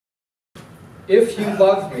If you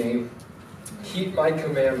love me, keep my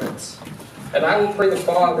commandments. And I will pray the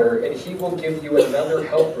Father, and he will give you another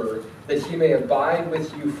helper, that he may abide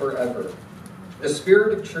with you forever. The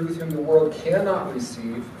Spirit of truth, whom the world cannot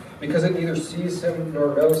receive, because it neither sees him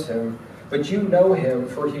nor knows him, but you know him,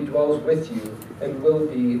 for he dwells with you and will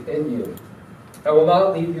be in you. I will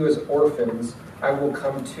not leave you as orphans, I will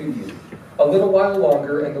come to you. A little while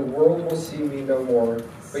longer, and the world will see me no more,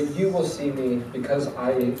 but you will see me, because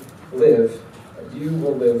I live, you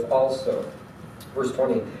will live also. Verse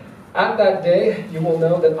 20. At that day you will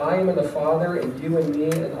know that I am in the Father, and you in me,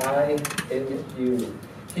 and I in you.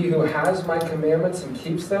 He who has my commandments and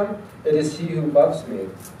keeps them, it is he who loves me.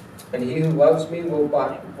 And he who loves me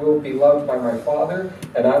will be loved by my Father,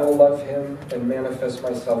 and I will love him and manifest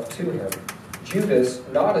myself to him. Judas,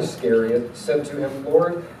 not Iscariot, said to him,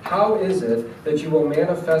 Lord, how is it that you will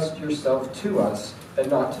manifest yourself to us and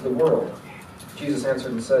not to the world? Jesus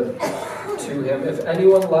answered and said to him, if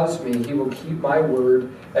anyone loves me, he will keep my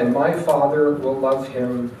word, and my Father will love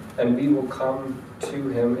him, and we will come to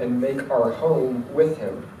him and make our home with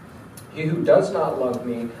him. He who does not love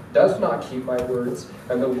me does not keep my words,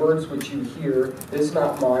 and the words which you hear is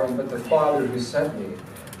not mine, but the Father who sent me.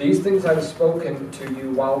 These things I have spoken to you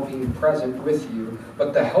while being present with you,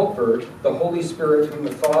 but the Helper, the Holy Spirit, whom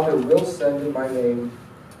the Father will send in my name,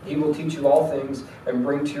 he will teach you all things and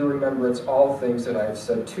bring to your remembrance all things that I have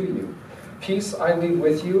said to you. Peace I leave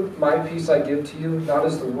with you, my peace I give to you, not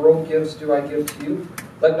as the world gives do I give to you.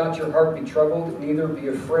 Let not your heart be troubled, neither be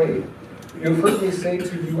afraid. You have heard me say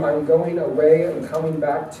to you, I am going away and coming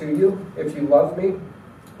back to you. If you love me,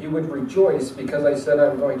 you would rejoice because I said I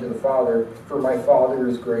am going to the Father, for my Father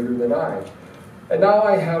is greater than I. And now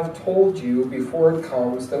I have told you before it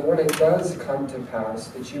comes, that when it does come to pass,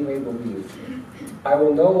 that you may believe. I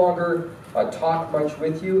will no longer talk much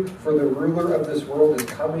with you, for the ruler of this world is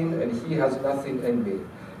coming, and he has nothing in me.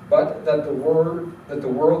 But that the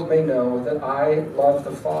world may know that I love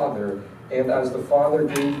the Father, and as the Father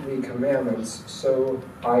gave me commandments, so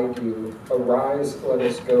I do. Arise, let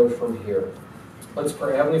us go from here. Let's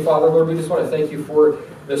pray. Heavenly Father, Lord, we just want to thank you for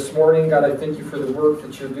this morning. God, I thank you for the work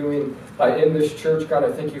that you're doing in this church. God,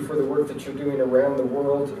 I thank you for the work that you're doing around the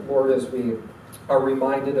world. Lord, as we are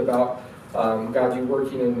reminded about, God, you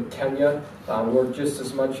working in Kenya, Lord, just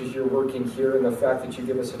as much as you're working here, and the fact that you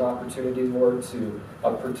give us an opportunity, Lord, to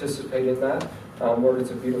participate in that. Lord,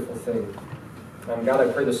 it's a beautiful thing. God,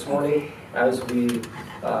 I pray this morning as we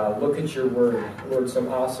look at your word, Lord, some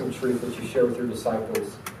awesome truth that you share with your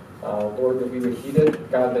disciples. Lord, that we would heed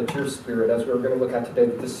it. God, that your Spirit, as we're going to look at today,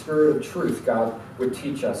 that the Spirit of truth, God, would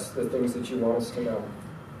teach us the things that you want us to know.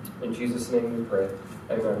 In Jesus' name we pray.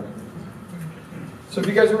 Amen. So if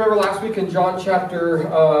you guys remember last week in John chapter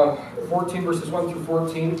 14, verses 1 through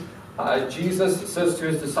 14, Jesus says to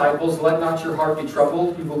his disciples, let not your heart be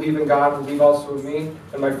troubled. You believe in God, believe also in me.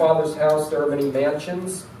 In my Father's house there are many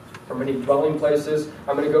mansions, or many dwelling places.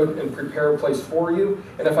 I'm going to go and prepare a place for you.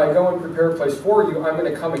 And if I go and prepare a place for you, I'm going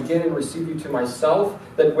to come again and receive you to myself,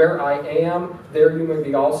 that where I am, there you may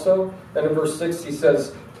be also. Then in verse 6 he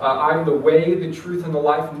says, I'm the way, the truth, and the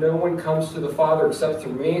life. No one comes to the Father except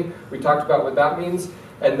through me. We talked about what that means.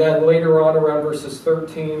 And then later on, around verses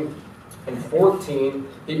 13 and 14,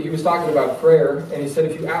 he was talking about prayer. And he said,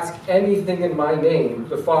 if you ask anything in my name,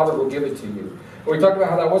 the Father will give it to you. And we talked about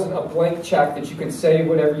how that wasn't a blank check that you can say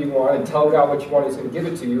whatever you want and tell God what you want, he's going to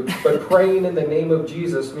give it to you. But praying in the name of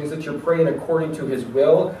Jesus means that you're praying according to his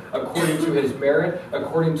will, according to his merit,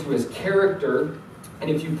 according to his character. And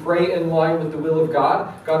if you pray in line with the will of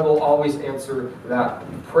God, God will always answer that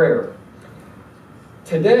prayer.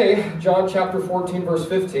 Today, John chapter 14, verse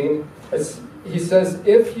 15, he says,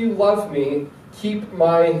 if you love me, keep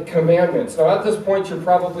my commandments. Now at this point, you're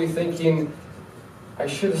probably thinking, I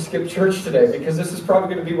should have skipped church today, because this is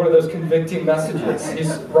probably going to be one of those convicting messages.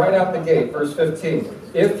 He's right out the gate, verse 15.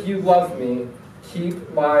 If you love me,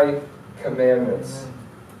 keep my commandments.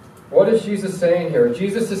 What is Jesus saying here?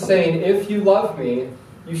 Jesus is saying, if you love me,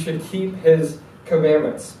 you should keep his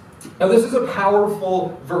commandments. Now this is a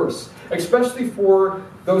powerful verse, especially for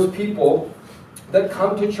those people that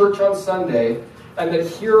come to church on Sunday and that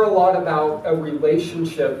hear a lot about a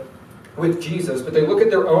relationship with Jesus, but they look at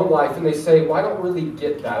their own life and they say, well, I don't really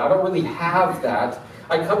get that. I don't really have that.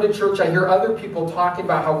 I come to church, I hear other people talking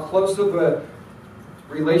about how close of a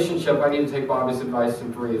relationship, I need to take Bobby's advice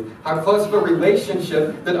and breathe, how close of a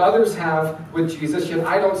relationship that others have with Jesus, yet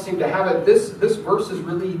I don't seem to have it. This verse is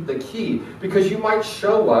really the key, because you might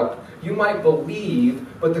show up, you might believe,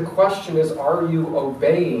 but the question is, are you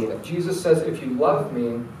obeying? Jesus says, if you love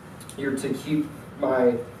me, you're to keep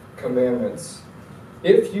my commandments.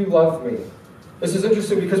 If you love me. This is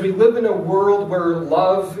interesting because we live in a world where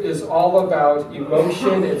love is all about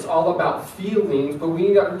emotion, it's all about feelings, but we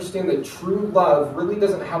need to understand that true love really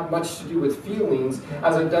doesn't have much to do with feelings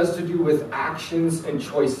as it does to do with actions and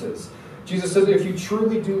choices. Jesus says, if you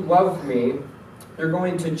truly do love me, you're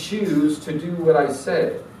going to choose to do what I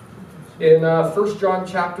say. In 1 John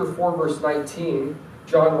chapter 4, verse 19,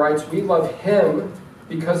 John writes, we love him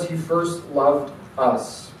because he first loved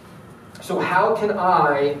us. So how can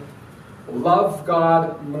I love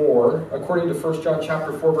God more? According to 1 John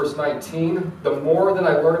chapter 4, verse 19, the more that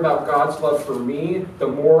I learn about God's love for me, the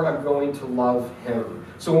more I'm going to love him.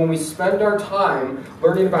 So when we spend our time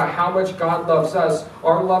learning about how much God loves us,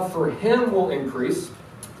 our love for him will increase.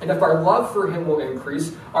 And if our love for him will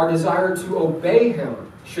increase, our desire to obey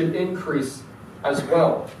him should increase as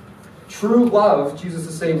well. True love, Jesus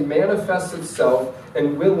is saying, manifests itself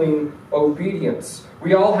in willing obedience.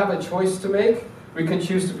 We all have a choice to make. We can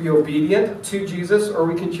choose to be obedient to Jesus, or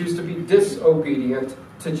we can choose to be disobedient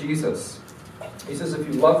to Jesus. He says, if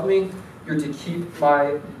you love me, you're to keep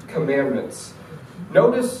my commandments.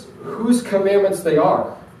 Notice whose commandments they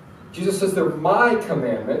are. Jesus says they're my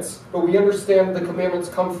commandments, but we understand the commandments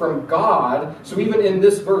come from God. So even in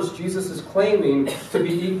this verse, Jesus is claiming to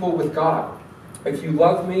be equal with God. If you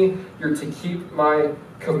love me, you're to keep my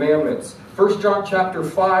commandments. 1 John chapter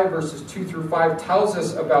 5, verses 2 through 5 tells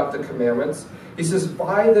us about the commandments. He says,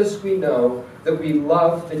 by this we know that we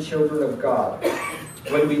love the children of God,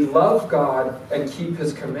 when we love God and keep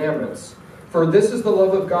his commandments. For this is the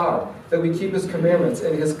love of God, that we keep his commandments,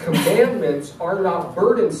 and his commandments are not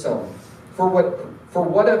burdensome. For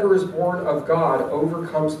whatever is born of God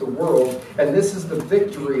overcomes the world, and this is the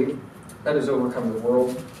victory that has overcome the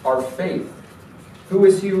world, our faith. Who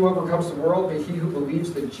is he who overcomes the world? But he who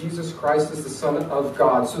believes that Jesus Christ is the Son of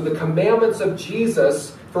God. So the commandments of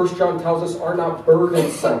Jesus, 1 John tells us, are not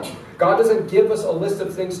burdensome. God doesn't give us a list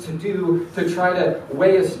of things to do to try to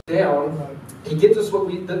weigh us down. He gives us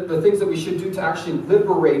the things that we should do to actually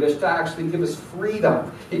liberate us, to actually give us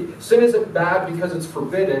freedom. Sin isn't bad because it's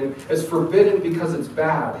forbidden. It's forbidden because it's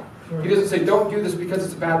bad. He doesn't say, don't do this because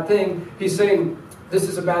it's a bad thing. He's saying, this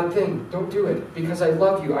is a bad thing. Don't do it because I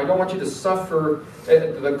love you. I don't want you to suffer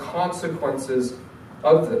the consequences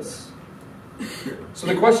of this. So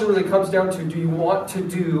the question really comes down to, do you want to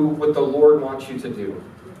do what the Lord wants you to do?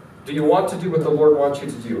 Do you want to do what the Lord wants you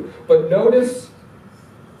to do? But notice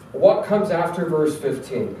what comes after verse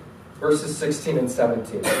 15, verses 16 and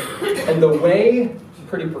 17. And the way,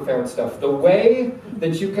 pretty profound stuff, the way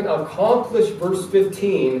that you can accomplish verse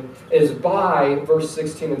 15 is by verse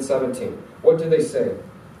 16 and 17. What do they say?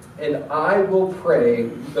 And I will pray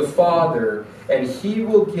the Father, and he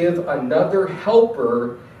will give another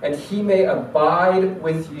helper, and he may abide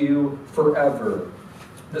with you forever.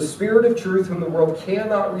 The Spirit of truth, whom the world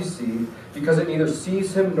cannot receive, because it neither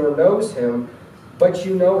sees him nor knows him, but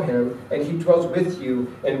you know him, and he dwells with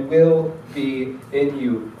you and will be in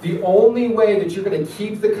you. The only way that you're going to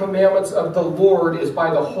keep the commandments of the Lord is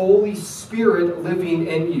by the Holy Spirit living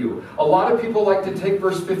in you. A lot of people like to take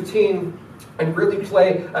verse 15 and really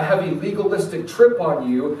play a heavy legalistic trip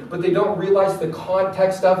on you, but they don't realize the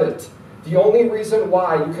context of it. The only reason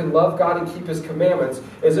why you can love God and keep his commandments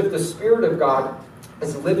is if the Spirit of God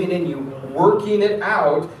is living in you, working it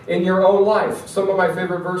out in your own life. Some of my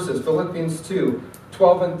favorite verses, Philippians 2,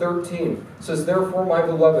 12 and 13 says, therefore, my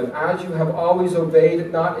beloved, as you have always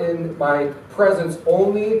obeyed, not in my presence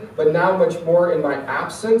only, but now much more in my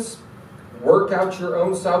absence, work out your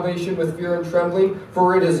own salvation with fear and trembling,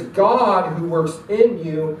 for it is God who works in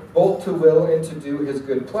you both to will and to do his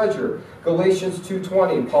good pleasure. Galatians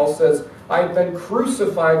 2:20, Paul says, I have been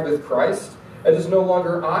crucified with Christ. It is no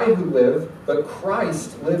longer I who live, but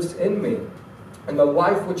Christ lives in me. And the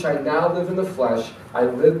life which I now live in the flesh, I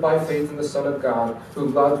live by faith in the Son of God, who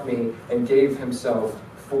loved me and gave himself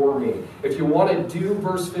for me. If you want to do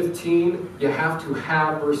verse 15, you have to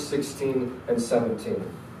have verse 16 and 17.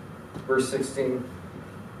 Verse 16,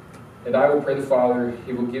 and I will pray the Father,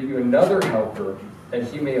 he will give you another helper, and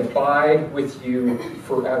he may abide with you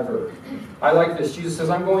forever. I like this. Jesus says,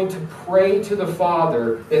 I'm going to pray to the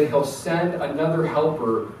Father that he'll send another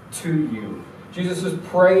helper to you. Jesus is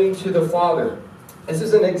praying to the Father. This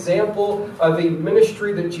is an example of a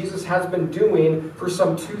ministry that Jesus has been doing for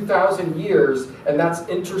some 2,000 years, and that's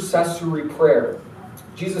intercessory prayer.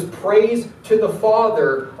 Jesus prays to the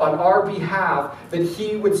Father on our behalf that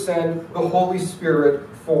he would send the Holy Spirit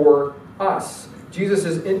for us. Jesus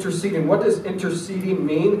is interceding. What does interceding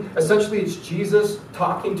mean? Essentially, it's Jesus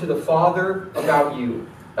talking to the Father about you.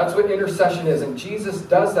 That's what intercession is. And Jesus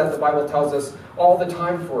does that, the Bible tells us, all the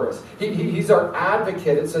time for us. He's our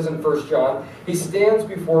advocate, it says in 1 John. He stands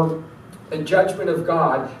before the judgment of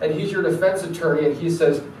God, and he's your defense attorney, and he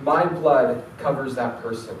says, my blood covers that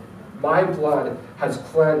person. My blood has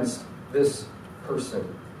cleansed this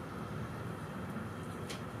person.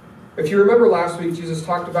 If you remember last week, Jesus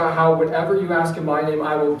talked about how whenever you ask in my name,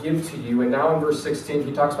 I will give to you. And now in verse 16,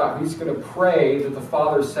 he talks about how he's going to pray that the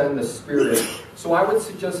Father send the Spirit. So I would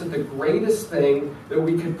suggest that the greatest thing that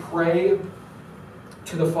we could pray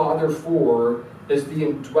to the Father for is the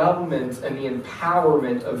indwellment and the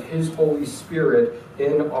empowerment of his Holy Spirit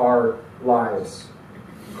in our lives.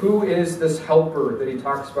 Who is this helper that he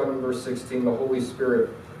talks about in verse 16, the Holy Spirit?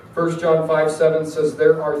 1 John 5:7 says,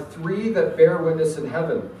 there are three that bear witness in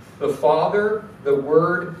heaven, the Father, the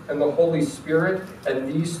Word, and the Holy Spirit,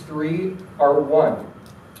 and these three are one.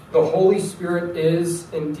 The Holy Spirit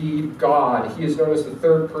is indeed God. He is known as the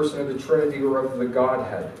third person of the Trinity, or of the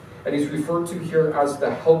Godhead. And he's referred to here as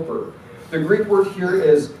the helper. The Greek word here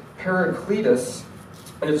is parakletos,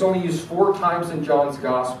 and it's only used 4 times in John's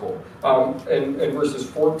Gospel. In verses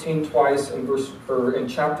 14 twice, in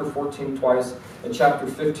chapter 14 twice, in chapter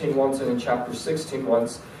 15 once, and in chapter 16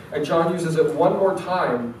 once. And John uses it one more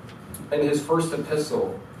time in his first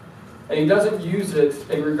epistle. And he doesn't use it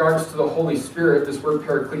in regards to the Holy Spirit, this word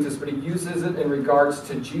parakletos, but he uses it in regards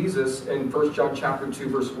to Jesus in 1 John chapter 2,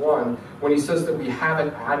 verse 1, when he says that we have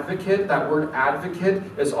an advocate. That word advocate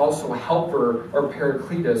is also helper, or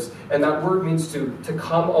parakletos, and that word means to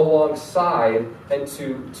come alongside and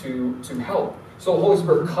to help. So the Holy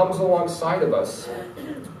Spirit comes alongside of us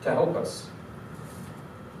to help us.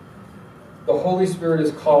 The Holy Spirit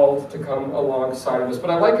is called to come alongside of us. But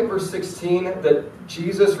I like in verse 16 that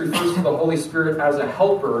Jesus refers to the Holy Spirit as a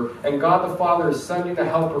helper, and God the Father is sending a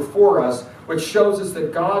helper for us, which shows us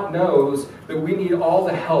that God knows that we need all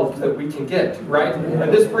the help that we can get, right?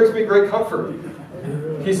 And this brings me great comfort.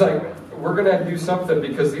 He's like, we're going to do something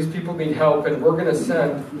because these people need help, and we're going to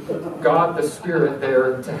send God the Spirit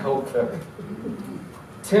there to help them.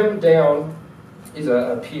 Tim Down, he's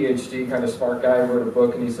a PhD, kind of smart guy, wrote a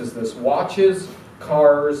book, and he says this: watches,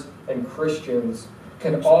 cars, and Christians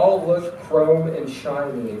can all look chrome and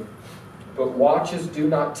shiny, but watches do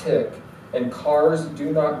not tick, and cars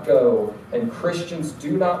do not go, and Christians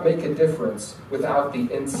do not make a difference without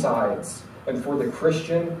the insides. And for the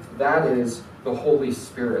Christian, that is the Holy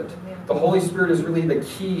Spirit. The Holy Spirit is really the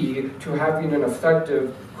key to having an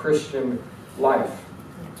effective Christian life.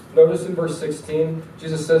 Notice in verse 16,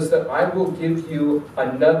 Jesus says that I will give you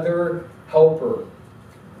another helper.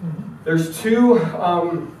 There's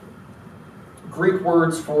 2 Greek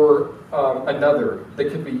words for another that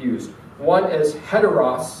could be used. One is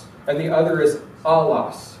heteros, and the other is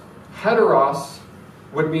allos. Heteros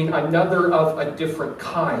would mean another of a different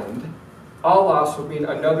kind. Allos would mean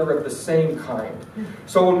another of the same kind.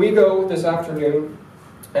 So when we go this afternoon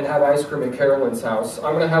and have ice cream at Carolyn's house,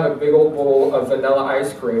 I'm going to have a big old bowl of vanilla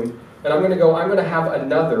ice cream, and I'm going to have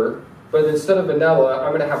another, but instead of vanilla,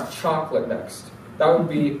 I'm going to have chocolate next. That would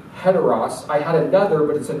be heteros. I had another,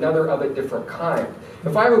 but it's another of a different kind.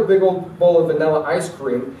 If I have a big old bowl of vanilla ice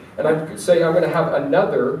cream, and I say I'm going to have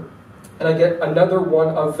another, and I get another one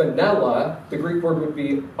of vanilla, the Greek word would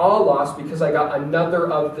be allos, because I got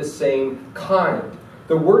another of the same kind.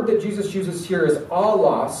 The word that Jesus uses here is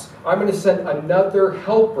allos. I'm going to send another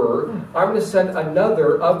helper. I'm going to send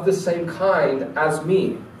another of the same kind as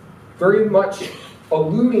me. Very much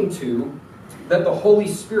alluding to that the Holy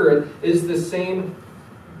Spirit is the same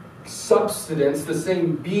substance, the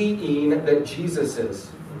same being that Jesus is.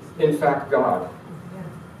 In fact, God.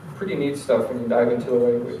 Pretty neat stuff when you dive into the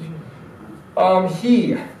language.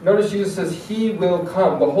 Notice Jesus says he will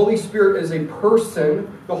come. The Holy Spirit is a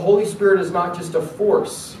person. The Holy Spirit is not just a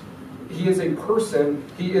force. He is a person.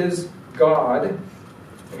 He is God.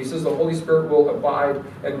 And he says the Holy Spirit will abide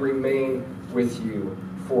and remain with you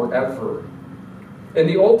forever. In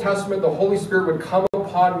the Old Testament, the Holy Spirit would come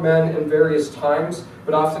upon men in various times,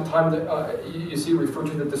 but oftentimes you see referred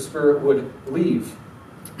to that the Spirit would leave.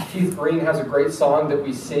 Keith Green has a great song that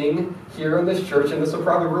we sing here in this church, and this will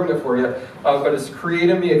probably ruin it for you, but it's "Create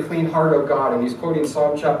in me a clean heart, O God," and he's quoting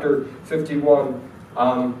Psalm chapter 51.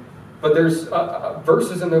 But there's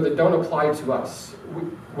verses in there that don't apply to us.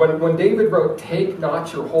 When David wrote, "Take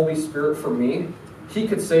not your Holy Spirit from me," he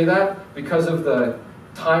could say that because of the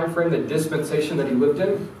time frame, the dispensation that he lived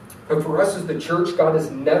in. But for us as the church, God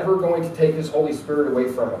is never going to take his Holy Spirit away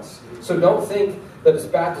from us. So don't think that it's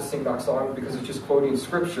bad to sing that song because it's just quoting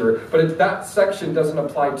scripture. But that section doesn't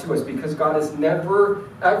apply to us because God is never,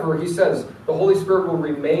 ever, he says, the Holy Spirit will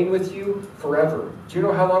remain with you forever. Do you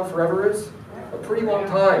know how long forever is? A pretty long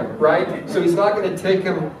time, right? So he's not going to take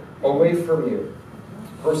him away from you.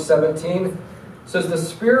 Verse 17 says, "The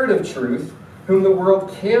Spirit of truth, whom the world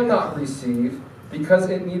cannot receive, because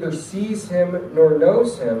it neither sees him nor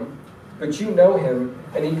knows him, but you know him,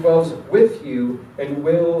 and he dwells with you and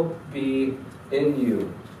will be in you.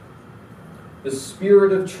 The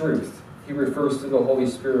Spirit of truth, he refers to the Holy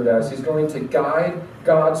Spirit as. He's going to guide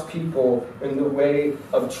God's people in the way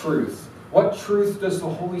of truth. What truth does the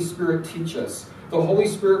Holy Spirit teach us? The Holy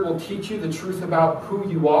Spirit will teach you the truth about who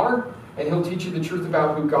you are, and he'll teach you the truth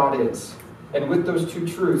about who God is. And with those two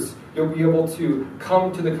truths, you'll be able to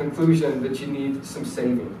come to the conclusion that you need some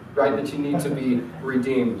saving, right? That you need to be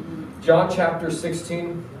redeemed. John chapter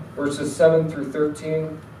 16, verses 7 through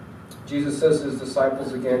 13, Jesus says to his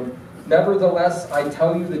disciples again, "Nevertheless, I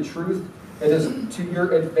tell you the truth, it is to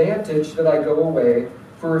your advantage that I go away.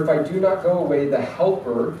 For if I do not go away, the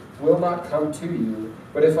Helper will not come to you.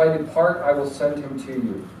 But if I depart, I will send him to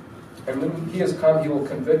you. And when he has come, he will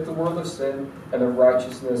convict the world of sin and of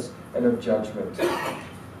righteousness and of judgment."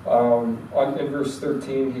 In verse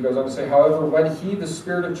 13, he goes on to say, "However, when he, the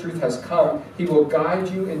Spirit of truth, has come, he will guide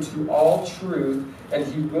you into all truth, and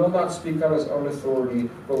he will not speak on his own authority,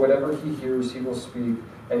 but whatever he hears, he will speak,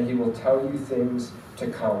 and he will tell you things to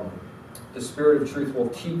come." The Spirit of truth will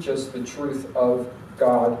teach us the truth of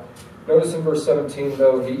God. Notice in verse 17,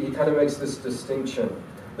 though, he kind of makes this distinction.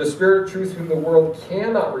 "The Spirit of truth whom the world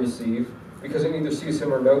cannot receive, because it neither sees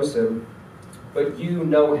him or knows him, but you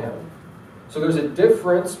know him." So there's a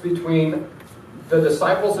difference between the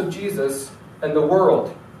disciples of Jesus and the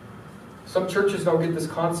world. Some churches don't get this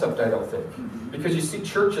concept, I don't think. Because you see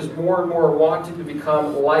churches more and more wanting to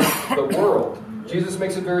become like the world. Jesus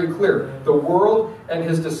makes it very clear. The world and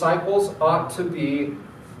his disciples ought to be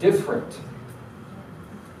different.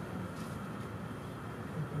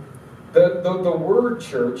 The word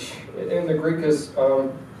church in the Greek is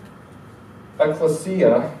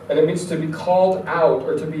ecclesia, and it means to be called out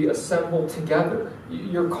or to be assembled together.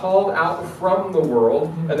 You're called out from the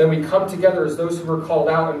world, and then we come together as those who are called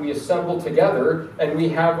out, and we assemble together, and we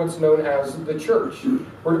have what's known as the church.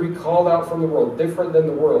 We're to be called out from the world, different than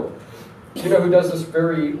the world. You know who does this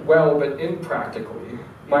very well, but impractically?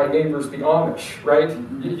 My neighbors, the Amish, right?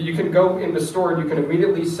 You can go in the store and you can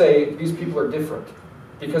immediately say, these people are different.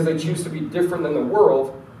 Because they choose to be different than the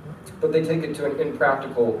world, but they take it to an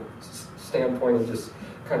impractical standpoint and just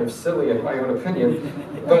kind of silly in my own opinion.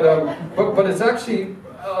 But it's actually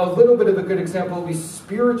a little bit of a good example, at least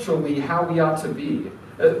spiritually, how we ought to be.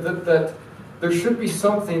 That there should be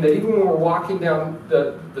something that even when we're walking down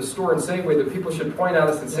the store in Safeway, that people should point at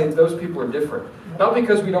us and say, those people are different. Not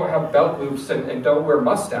because we don't have belt loops and don't wear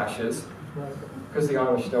mustaches, because the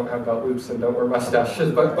Amish don't have belt loops and don't wear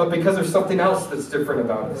mustaches, but because there's something else that's different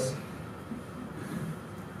about us.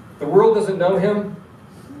 The world doesn't know him,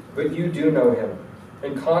 but you do know him.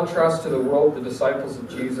 In contrast to the world, the disciples of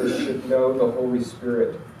Jesus should know the Holy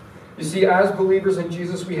Spirit. You see, as believers in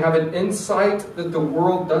Jesus, we have an insight that the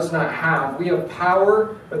world does not have. We have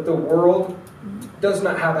power that the world does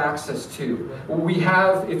not have access to. We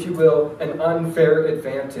have, if you will, an unfair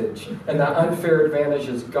advantage. And that unfair advantage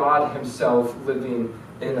is God himself living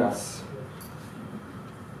in us.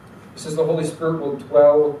 It says the Holy Spirit will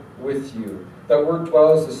dwell with you. That word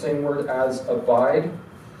dwell is the same word as abide.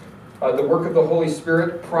 The work of the Holy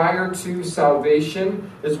Spirit prior to salvation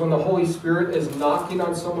is when the Holy Spirit is knocking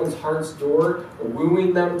on someone's heart's door,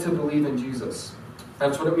 wooing them to believe in Jesus.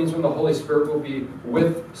 That's what it means when the Holy Spirit will be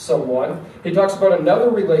with someone. He talks about another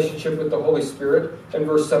relationship with the Holy Spirit in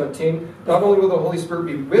verse 17. Not only will the Holy Spirit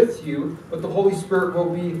be with you, but the Holy Spirit will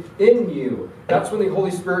be in you. That's when the Holy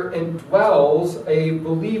Spirit indwells a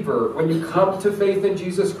believer. When you come to faith in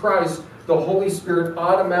Jesus Christ, the Holy Spirit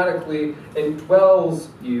automatically indwells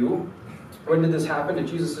you. When did this happen to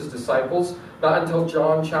Jesus' disciples? Not until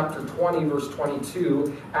John chapter 20, verse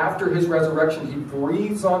 22. After his resurrection, he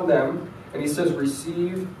breathes on them, and he says,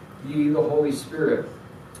 "Receive ye the Holy Spirit."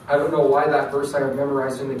 I don't know why that verse I have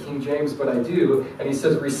memorized in the King James, but I do. And he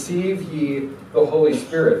says, "Receive ye the Holy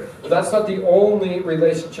Spirit." But that's not the only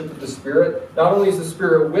relationship with the Spirit. Not only is the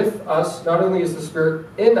Spirit with us, not only is the Spirit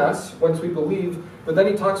in us once we believe, but then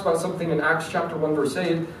he talks about something in Acts chapter 1, verse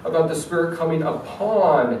 8, about the Spirit coming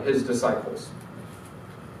upon his disciples.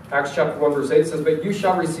 Acts chapter 1, verse 8 says, "But you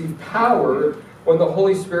shall receive power when the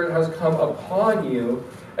Holy Spirit has come upon you,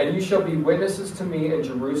 and you shall be witnesses to me in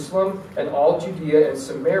Jerusalem and all Judea and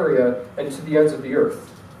Samaria and to the ends of the earth."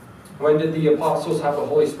 When did the apostles have the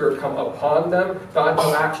Holy Spirit come upon them? Not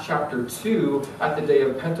until Acts chapter 2 at the day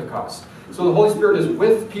of Pentecost. So the Holy Spirit is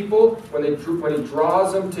with people when he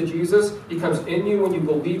draws them to Jesus. He comes in you when you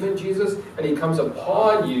believe in Jesus, and he comes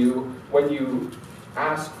upon you when you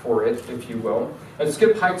ask for it, if you will. And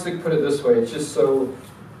Skip Heitzig put it this way. It's just so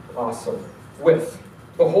awesome. With.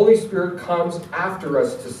 The Holy Spirit comes after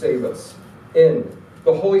us to save us. In.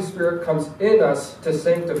 The Holy Spirit comes in us to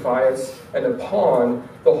sanctify us, and upon,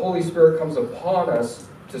 the Holy Spirit comes upon us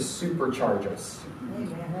to supercharge us.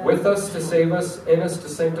 Amen. With us to save us, in us to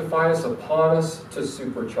sanctify us, upon us to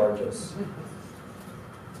supercharge us.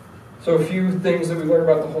 So a few things that we learn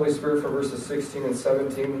about the Holy Spirit from verses 16 and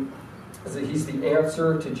 17 is that he's the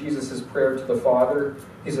answer to Jesus' prayer to the Father.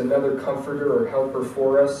 He's another comforter or helper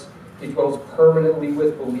for us. He dwells permanently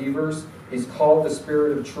with believers. He's called the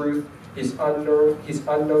Spirit of truth. He's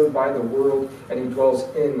unknown by the world, and he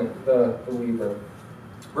dwells in the believer.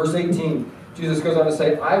 Verse 18, Jesus goes on to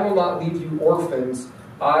say, I will not leave you orphans.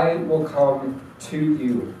 I will come to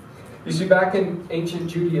you. You see, back in ancient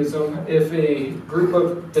Judaism, if a group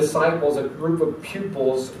of disciples, a group of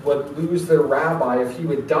pupils would lose their rabbi, if he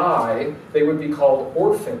would die, they would be called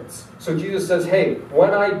orphans. So Jesus says, hey,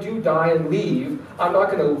 when I do die and leave, I'm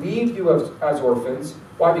not going to leave you as orphans.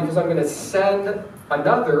 Why? Because I'm going to send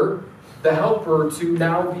another, the helper, to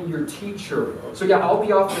now be your teacher. So yeah, I'll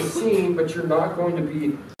be off the scene, but you're not going to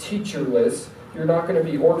be teacherless. You're not going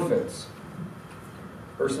to be orphans.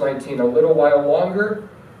 Verse 19, a little while longer,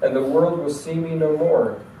 and the world will see me no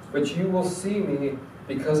more. But you will see me,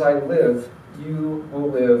 because I live, you will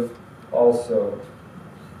live also.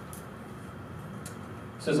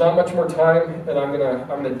 So there's not much more time, and I'm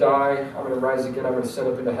gonna die, I'm gonna rise again, I'm gonna ascend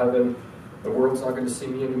up into heaven. The world's not gonna see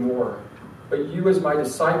me anymore. But you as my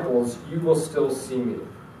disciples, you will still see me.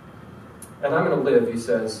 And I'm gonna live, he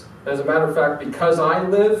says. As a matter of fact, because I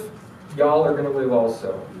live, y'all are gonna live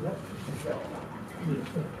also.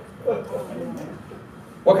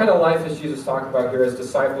 What kind of life is Jesus talking about here? As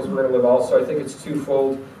disciples, we're going to live also. I think it's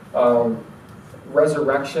twofold.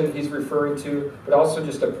 Resurrection, he's referring to, but also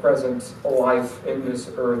just a present life in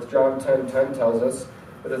this earth. John 10:10 tells us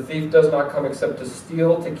that the thief does not come except to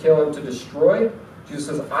steal, to kill, and to destroy. Jesus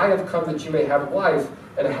says, I have come that you may have life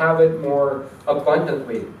and have it more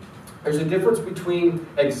abundantly. There's a difference between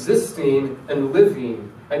existing and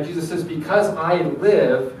living. And Jesus says, because I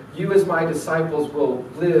live, you as my disciples will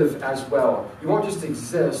live as well. You won't just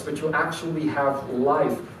exist, but you'll actually have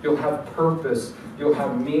life. You'll have purpose. You'll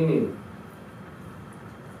have meaning.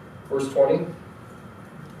 Verse 20.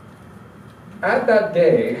 At that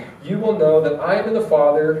day, you will know that I am in the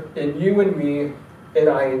Father, and you in me, and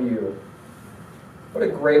I in you. What a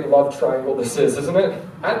great love triangle this is, isn't it?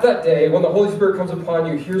 At that day, when the Holy Spirit comes upon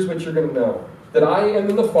you, here's what you're going to know. That I am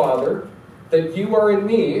in the Father, that you are in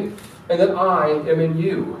me, and that I am in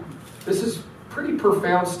you. This is pretty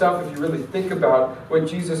profound stuff if you really think about what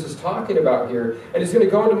Jesus is talking about here. And he's going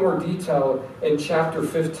to go into more detail in chapter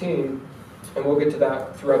 15, and we'll get to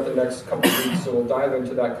that throughout the next couple of weeks, so we'll dive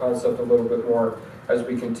into that concept a little bit more as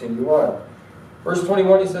we continue on. Verse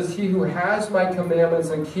 21, he says, he who has my commandments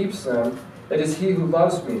and keeps them, it is he who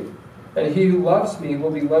loves me. And he who loves me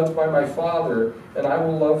will be loved by my Father, and I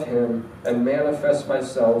will love him and manifest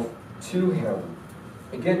myself to him.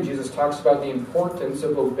 Again, Jesus talks about the importance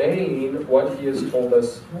of obeying what he has told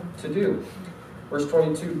us to do. Verse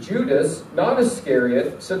 22, Judas, not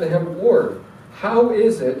Iscariot, said to him, Lord, how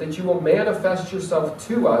is it that you will manifest yourself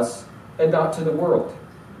to us and not to the world?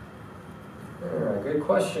 Good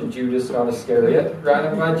question, Judas, not Iscariot. Right?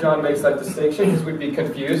 I'm glad John makes that distinction because we'd be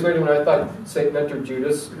confused. Wait a minute, I thought Satan entered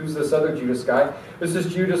Judas. Who's this other Judas guy? This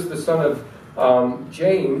is Judas, the son of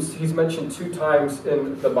James. He's mentioned 2 times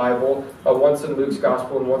in the Bible, once in Luke's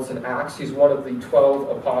Gospel and once in Acts. He's one of the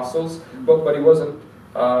 12 apostles, but he wasn't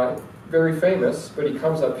very famous, but he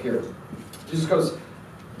comes up here. Jesus goes,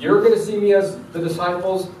 you're going to see me as the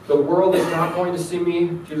disciples. The world is not going to see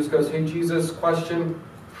me. Jesus goes, hey, Jesus, question,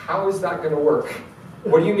 how is that going to work?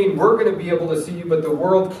 What do you mean we're going to be able to see you, but the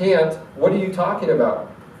world can't? What are you talking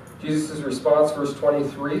about? Jesus' response, verse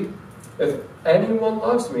 23, if anyone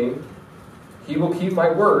loves me, he will keep my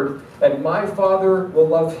word, and my Father will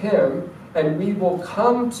love him, and we will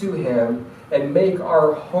come to him and make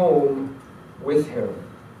our home with him.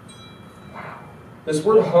 Wow. This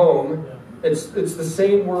word home, it's the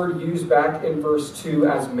same word used back in verse 2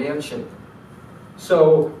 as mansion.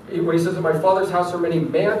 So when he says, in my Father's house are many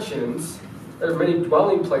mansions, there are many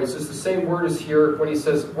dwelling places, the same word is here when he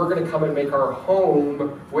says, we're going to come and make our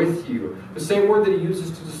home with you. The same word that he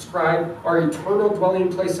uses to describe our eternal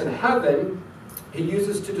dwelling place in heaven, he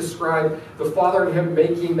uses to describe the Father and him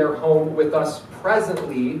making their home with us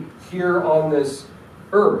presently here on this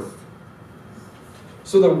earth.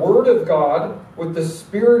 So the Word of God with the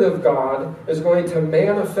Spirit of God is going to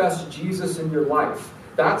manifest Jesus in your life.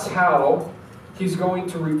 That's how he's going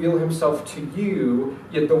to reveal himself to you,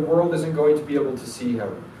 yet the world isn't going to be able to see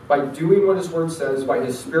him. By doing what his Word says, by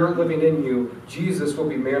his Spirit living in you, Jesus will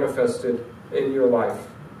be manifested in your life.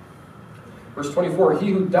 Verse 24,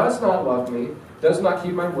 he who does not love me does not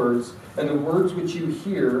keep my words, and the words which you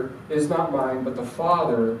hear is not mine, but the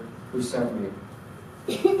Father who sent me.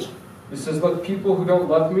 He says, look, people who don't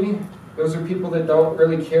love me, those are people that don't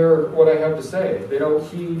really care what I have to say. They don't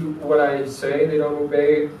heed what I say. They don't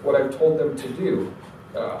obey what I've told them to do.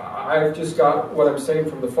 I've just got what I'm saying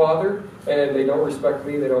from the Father, and they don't respect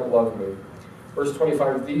me. They don't love me. Verse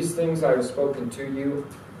 25, these things I have spoken to you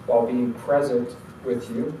while being present with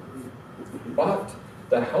you. But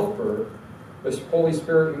the Helper, this Holy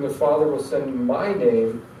Spirit whom the Father will send in my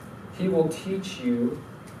name, he will teach you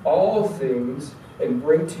all things and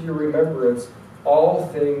bring to your remembrance all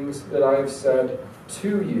things that I have said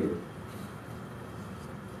to you.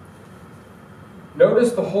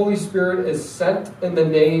 Notice the Holy Spirit is sent in the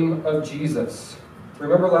name of Jesus.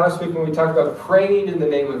 Remember last week when we talked about praying in the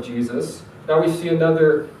name of Jesus? Now we see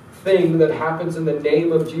another thing that happens in the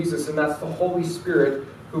name of Jesus, and that's the Holy Spirit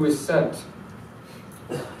who is sent.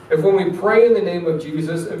 If when we pray in the name of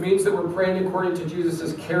Jesus, it means that we're praying according to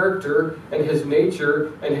Jesus' character and his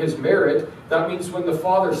nature and his merit. That means when the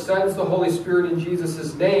Father sends the Holy Spirit in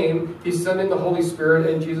Jesus' name, he's sending the Holy Spirit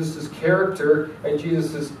in Jesus' character and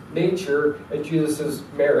Jesus' nature and Jesus'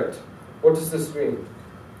 merit. What does this mean?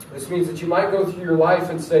 This means that you might go through your life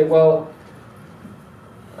and say, well,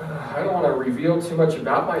 I don't want to reveal too much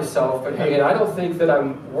about myself, but hey, I don't think that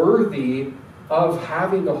I'm worthy of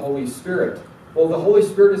having the Holy Spirit. Well, the Holy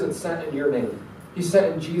Spirit isn't sent in your name. He's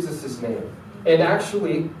sent in Jesus' name. And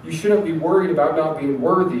actually, you shouldn't be worried about not being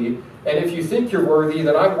worthy. And if you think you're worthy,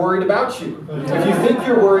 then I'm worried about you. If you think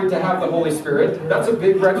you're worried to have the Holy Spirit, that's a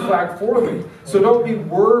big red flag for me. So don't be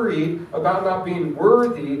worried about not being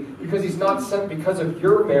worthy, because he's not sent because of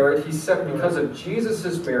your merit. He's sent because of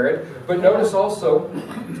Jesus' merit. But notice also,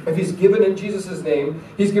 if he's given in Jesus' name,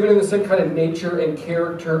 he's given in the same kind of nature and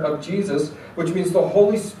character of Jesus, which means the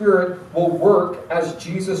Holy Spirit will work as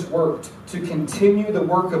Jesus worked, to continue the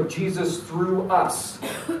work of Jesus through us.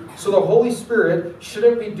 So the Holy Spirit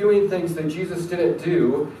shouldn't be doing things that Jesus didn't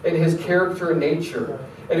do in his character and nature.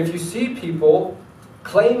 And if you see people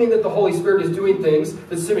claiming that the Holy Spirit is doing things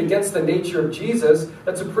that seem against the nature of Jesus,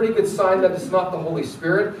 that's a pretty good sign that it's not the Holy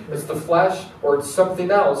Spirit, it's the flesh, or it's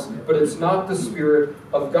something else, but it's not the Spirit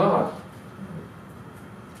of God.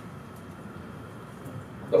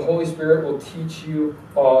 The Holy Spirit will teach you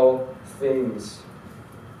all things.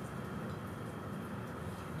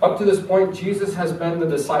 Up to this point, Jesus has been the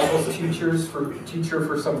disciples' teacher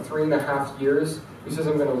for some 3.5 years. He says,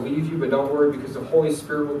 I'm going to leave you, but don't worry, because the Holy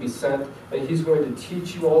Spirit will be sent, and he's going to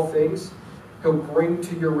teach you all things. He'll bring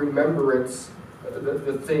to your remembrance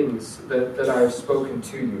the things that I have spoken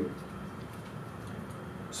to you.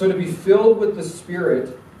 So to be filled with the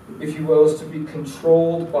Spirit, if you will, is to be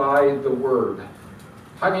controlled by the Word.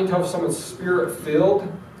 How can you tell if someone's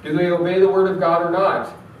Spirit-filled? Do they obey the Word of God or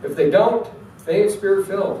not? If they don't, they ain't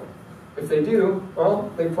Spirit-filled. If they do,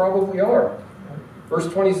 well, they probably are. Verse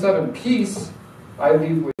 27, peace I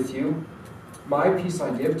leave with you, my peace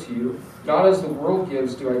I give to you. Not as the world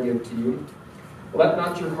gives do I give to you. Let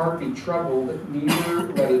not your heart be troubled, neither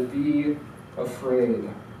let it be afraid.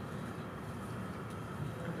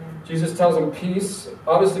 Jesus tells them peace.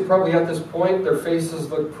 Obviously, probably at this point, their faces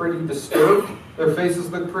look pretty disturbed. Their faces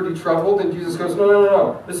look pretty troubled. And Jesus goes,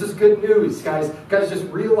 no. This is good news, guys. Guys, just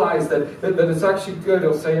realize that it's actually good.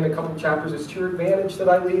 He'll say in a couple chapters, it's to your advantage that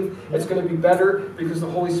I leave. It's going to be better because the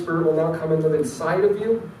Holy Spirit will now come and live inside of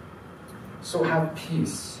you. So have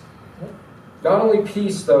peace. Not only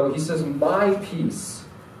peace, though, he says, my peace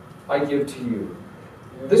I give to you.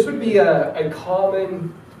 This would be a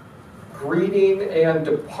common greeting and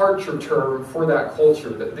departure term for that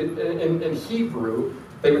culture. In Hebrew,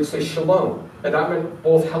 they would say shalom. And that meant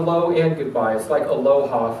both hello and goodbye. It's like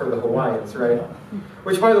aloha for the Hawaiians, right?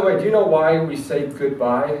 Which, by the way, do you know why we say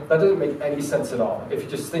goodbye? That doesn't make any sense at all. If you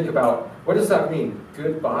just think about, what does that mean?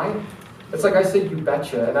 Goodbye? It's like I say you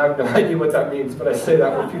betcha, and I have no idea what that means, but I say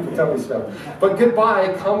that when people tell me stuff. But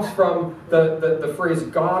goodbye comes from the phrase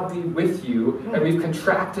God be with you, and we've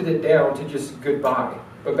contracted it down to just goodbye.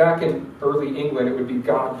 But back in early England, it would be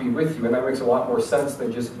God be with you, and that makes a lot more sense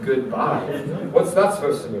than just goodbye. What's that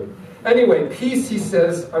supposed to mean? Anyway, peace, he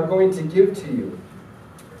says, I'm going to give to you.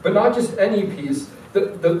 But not just any peace,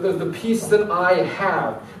 the peace that I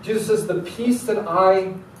have. Jesus says, the peace that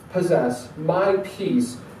I possess, my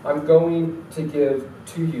peace, I'm going to give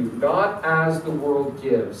to you. Not as the world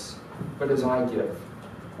gives, but as I give.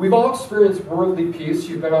 We've all experienced worldly peace.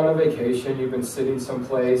 You've been on a vacation, you've been sitting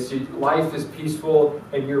someplace, life is peaceful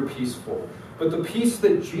and you're peaceful. But the peace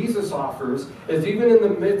that Jesus offers is even in the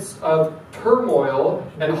midst of turmoil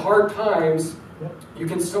and hard times, you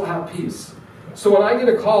can still have peace. So when I get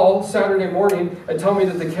a call Saturday morning and tell me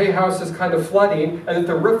that the K house is kind of flooding and that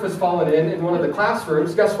the roof has fallen in one of the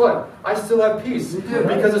classrooms, guess what? I still have peace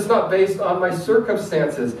because it's not based on my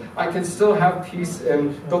circumstances. I can still have peace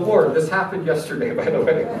in the Lord. This happened yesterday, by the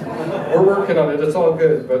way. We're working on it. It's all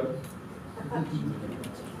good. But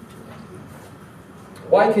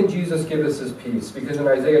why can Jesus give us his peace? Because in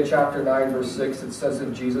Isaiah chapter 9, verse 6, it says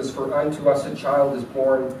of Jesus, "For unto us a child is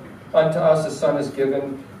born, unto us a son is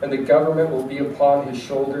given, and the government will be upon his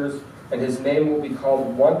shoulders, and his name will be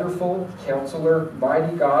called Wonderful, Counselor,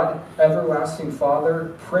 Mighty God, Everlasting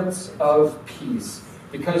Father, Prince of Peace."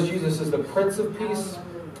 Because Jesus is the Prince of Peace,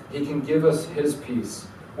 he can give us his peace.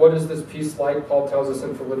 What is this peace like? Paul tells us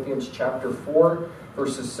in Philippians chapter 4,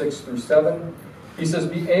 verses 6 through 7. He says,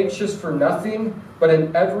 "Be anxious for nothing, but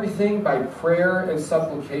in everything by prayer and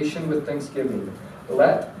supplication with thanksgiving.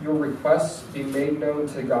 Let your requests be made known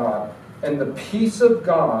to God, and the peace of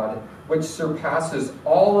God, which surpasses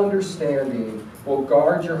all understanding, will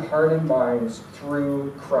guard your heart and minds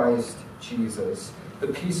through Christ Jesus." The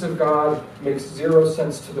peace of God makes zero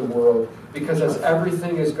sense to the world, because as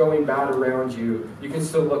everything is going bad around you, you can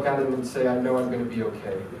still look at it and say, I know I'm going to be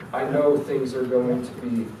okay. I know things are going to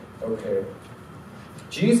be okay.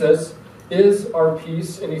 Jesus is our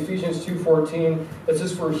peace. In Ephesians 2:14, it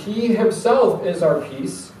says, "For he himself is our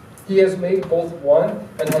peace. He has made both one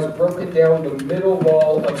and has broken down the middle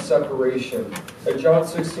wall of separation." In John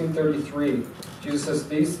 16:33, Jesus says,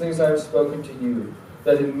 "These things I have spoken to you,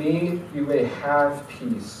 that in me you may have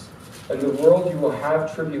peace. In the world you will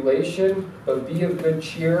have tribulation, but be of good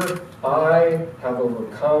cheer. I have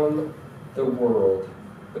overcome the world."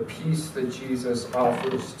 The peace that Jesus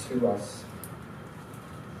offers to us.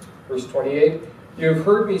 Verse 28, "You have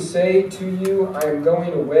heard me say to you, I am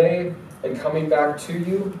going away and coming back to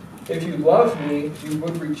you. If you love me, you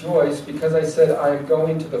would rejoice, because I said, I am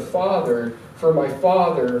going to the Father, for my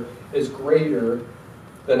Father is greater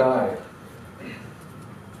than I."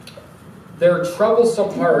 Their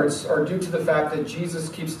troublesome hearts are due to the fact that Jesus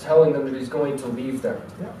keeps telling them that he's going to leave them.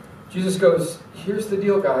 Yeah. Jesus goes, here's the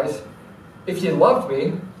deal, guys. If you loved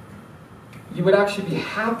me, you would actually be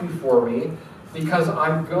happy for me, because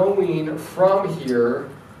I'm going from here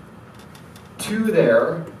to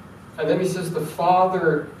there. And then he says, the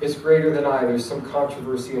Father is greater than I. There's some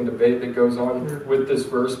controversy and debate that goes on with this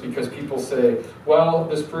verse, because people say, well,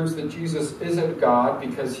 this proves that Jesus isn't God,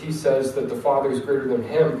 because he says that the Father is greater than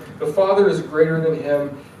him. The Father is greater than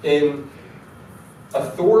him in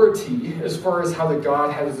authority, as far as how the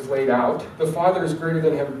Godhead is laid out. The Father is greater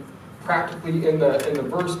than him practically in the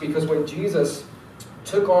verse, because when Jesus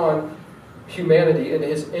took on humanity in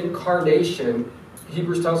his incarnation,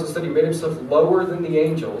 Hebrews tells us that he made himself lower than the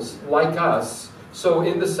angels, like us. So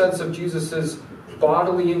in the sense of Jesus'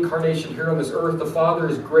 bodily incarnation here on this earth, the Father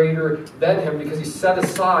is greater than him, because he set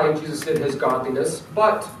aside, Jesus did, his godliness.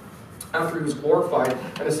 But after he was glorified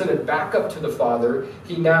and ascended back up to the Father,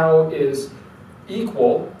 he now is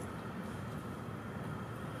equal,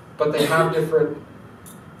 but they have different.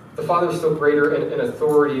 The Father is still greater in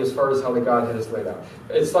authority as far as how the Godhead is laid out.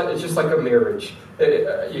 It's just like a marriage.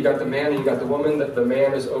 You got the man and you got the woman. The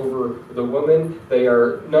man is over the woman.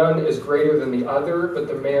 None is greater than the other, but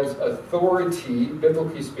the man's authority,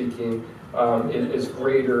 biblically speaking, is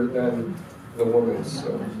greater than the woman's.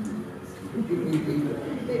 So.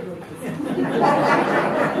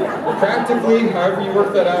 Practically, however you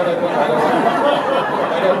work that out,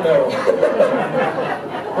 I don't know.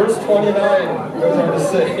 Verse 29 goes on to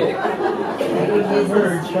say,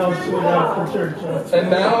 "And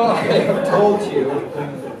now I have told you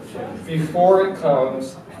before it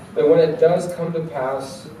comes, that when it does come to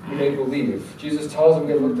pass, you may believe." Jesus tells him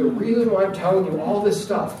again, look, the reason why I'm telling you all this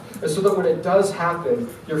stuff is so that when it does happen,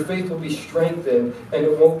 your faith will be strengthened and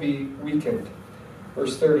it won't be weakened.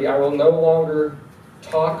 Verse 30, "I will no longer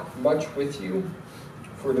talk much with you,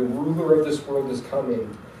 for the ruler of this world is coming,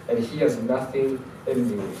 and he has nothing in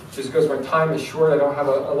me." Just because my time is short, I don't have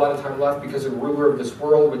a lot of time left, because the ruler of this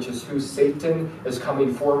world, which is who Satan, is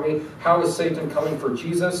coming for me. How is Satan coming for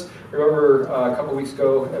Jesus? Remember a couple weeks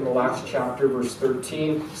ago in the last chapter, verse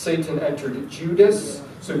 13, Satan entered Judas.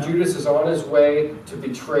 So Judas is on his way to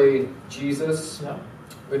betray Jesus. Yeah.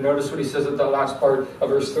 But notice what he says at the last part of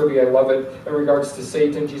verse 30. I love it. In regards to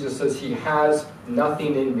Satan, Jesus says, he has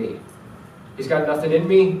nothing in me. He's got nothing in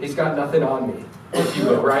me. He's got nothing on me, if you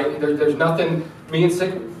will, right? There's nothing. Me and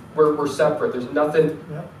Satan, we're separate. There's nothing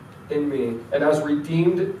in me. And as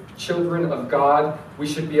redeemed children of God, we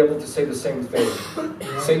should be able to say the same thing.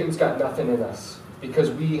 Satan's got nothing in us, because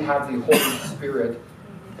we have the Holy Spirit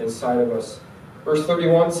inside of us. Verse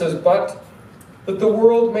 31 says, "But that the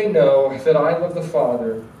world may know that I love the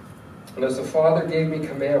Father, And as the Father gave me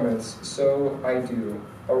commandments, so I do.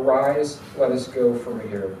 Arise, let us go from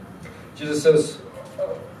here. Jesus says,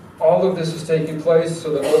 all of this is taking place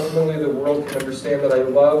so that ultimately the world can understand that I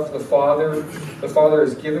love the Father. The Father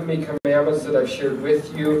has given me commandments that I've shared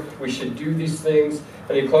with you. We should do these things.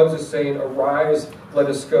 And he closes saying, arise, let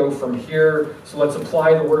us go from here. So let's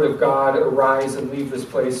apply the word of God, arise and leave this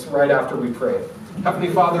place right after we pray. Heavenly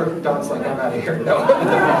Father, Don's like, I'm out of here. No.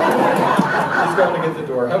 He's going to get the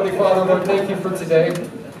door. Heavenly Father, Lord, thank you for today.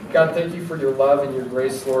 God, thank you for your love and your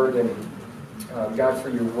grace, Lord, and God, for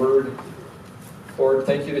your word. Lord,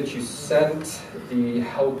 thank you that you sent the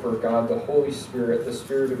Helper, God, the Holy Spirit, the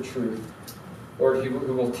Spirit of truth. Lord,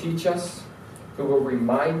 who will teach us, who will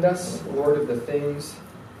remind us, Lord, of the things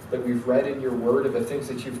that we've read in your word, of the things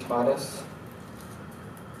that you've taught us.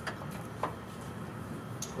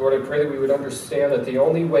 Lord, I pray that we would understand that the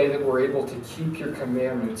only way that we're able to keep your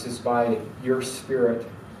commandments is by your Spirit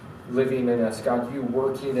living in us. God, you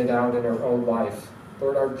working it out in our own life.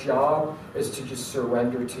 Lord, our job is to just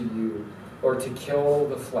surrender to you. Lord, to kill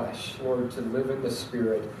the flesh. Lord, to live in the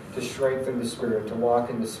Spirit, to strengthen the Spirit, to walk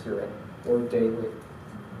in the Spirit. Lord, daily.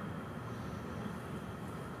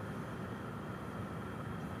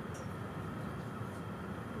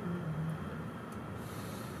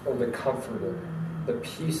 Lord, the Comforter, the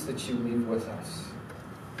peace that you leave with us.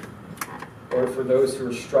 Lord, for those who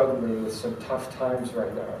are struggling with some tough times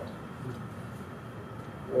right now.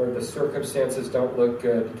 Lord, the circumstances don't look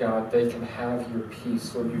good, God. They can have your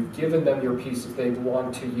peace. Lord, you've given them your peace if they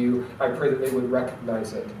belong to you. I pray that they would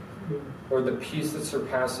recognize it. Lord, the peace that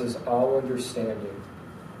surpasses all understanding.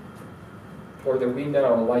 Lord, that we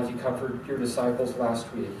know, like you comforted your disciples last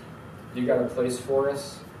week, you got a place for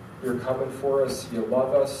us. You're coming for us. You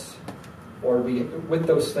love us. Lord, with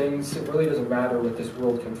those things, it really doesn't matter what this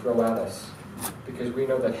world can throw at us, because we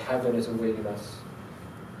know that heaven is awaiting us.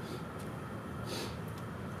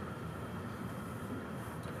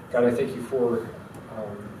 God, I thank you for,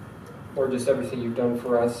 Lord, just everything you've done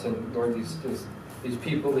for us, and Lord, these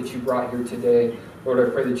people that you brought here today. Lord,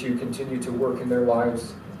 I pray that you continue to work in their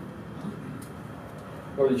lives.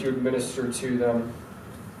 Lord, that you would minister to them.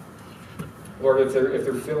 Lord, if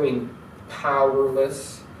they're feeling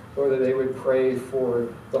powerless, Lord, that they would pray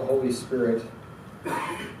for the Holy Spirit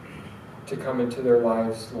to come into their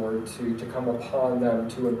lives, Lord, to come upon them,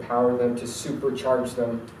 to empower them, to supercharge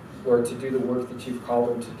them, Lord, to do the work that you've called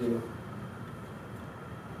them to do.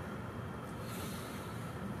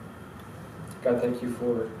 God, thank you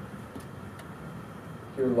for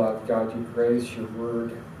your love, God, your grace, your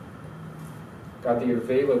word. God, the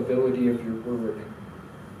availability of your word.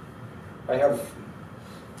 I have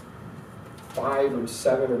 5 or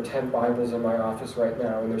 7 or 10 Bibles in my office right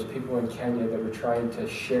now, and there's people in Kenya that are trying to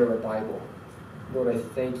share a Bible. Lord, I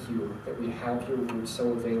thank you that we have your word so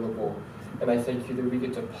available, and I thank you that we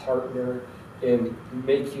get to partner in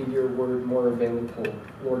making your word more available,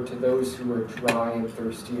 Lord, to those who are dry and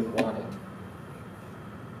thirsty and want it.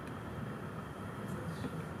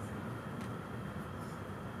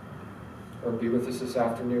 Lord, be with us this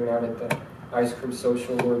afternoon out at the ice cream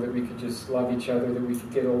social, Lord, that we could just love each other, that we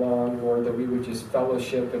could get along, Lord, that we would just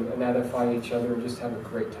fellowship and edify each other and just have a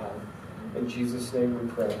great time. In Jesus' name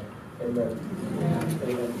we pray. Amen.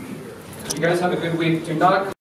 Amen. You guys have a good week. Do not